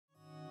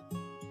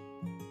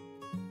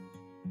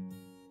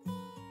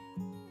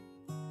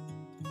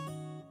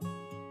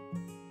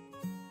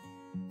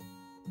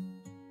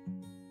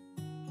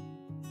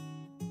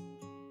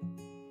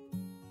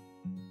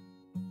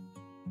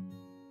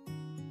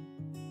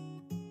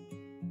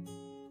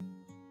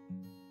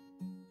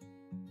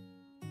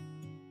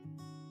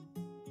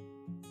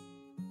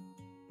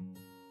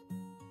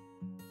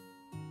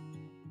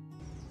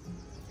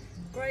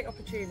Great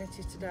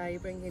opportunity today,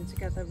 bringing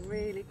together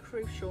really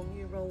crucial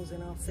new roles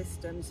in our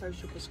system: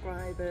 social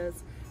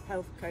prescribers,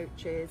 health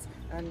coaches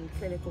and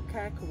clinical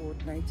care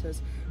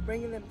coordinators,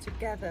 bringing them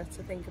together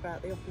to think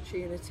about the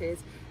opportunities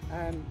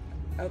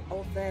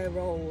of their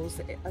roles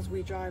as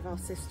we drive our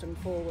system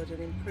forward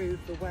and improve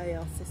the way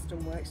our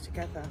system works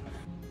together.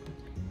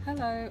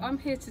 Hello, I'm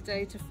here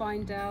today to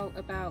find out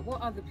about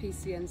what other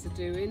PCNs are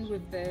doing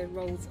with their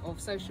roles of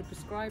social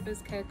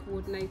prescribers, care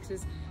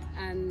coordinators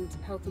and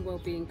health and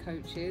wellbeing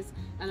coaches,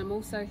 and I'm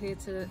also here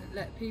to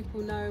let people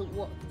know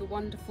what the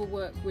wonderful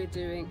work we're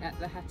doing at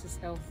the Hatters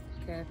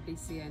Healthcare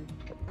PCN.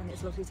 And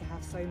it's lovely to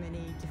have so many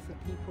different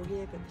people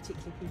here, but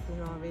particularly people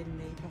who are in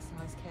the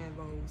personalised care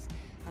roles,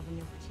 having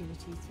the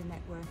opportunity to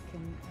network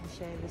and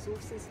share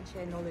resources and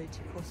share knowledge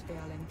across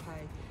VLMK,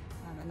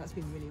 and that's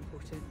been really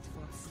important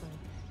for us. So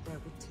they're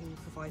able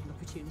to provide an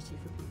opportunity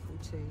for people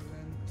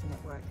to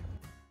network.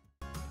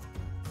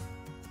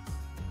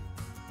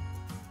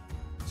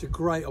 It's a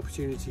great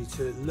opportunity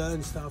to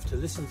learn stuff, to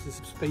listen to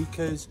some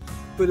speakers,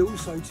 but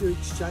also to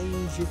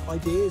exchange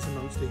ideas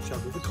amongst each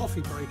other. The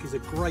coffee break is a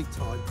great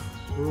time.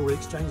 We're all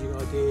exchanging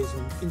ideas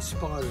and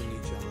inspiring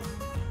each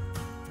other.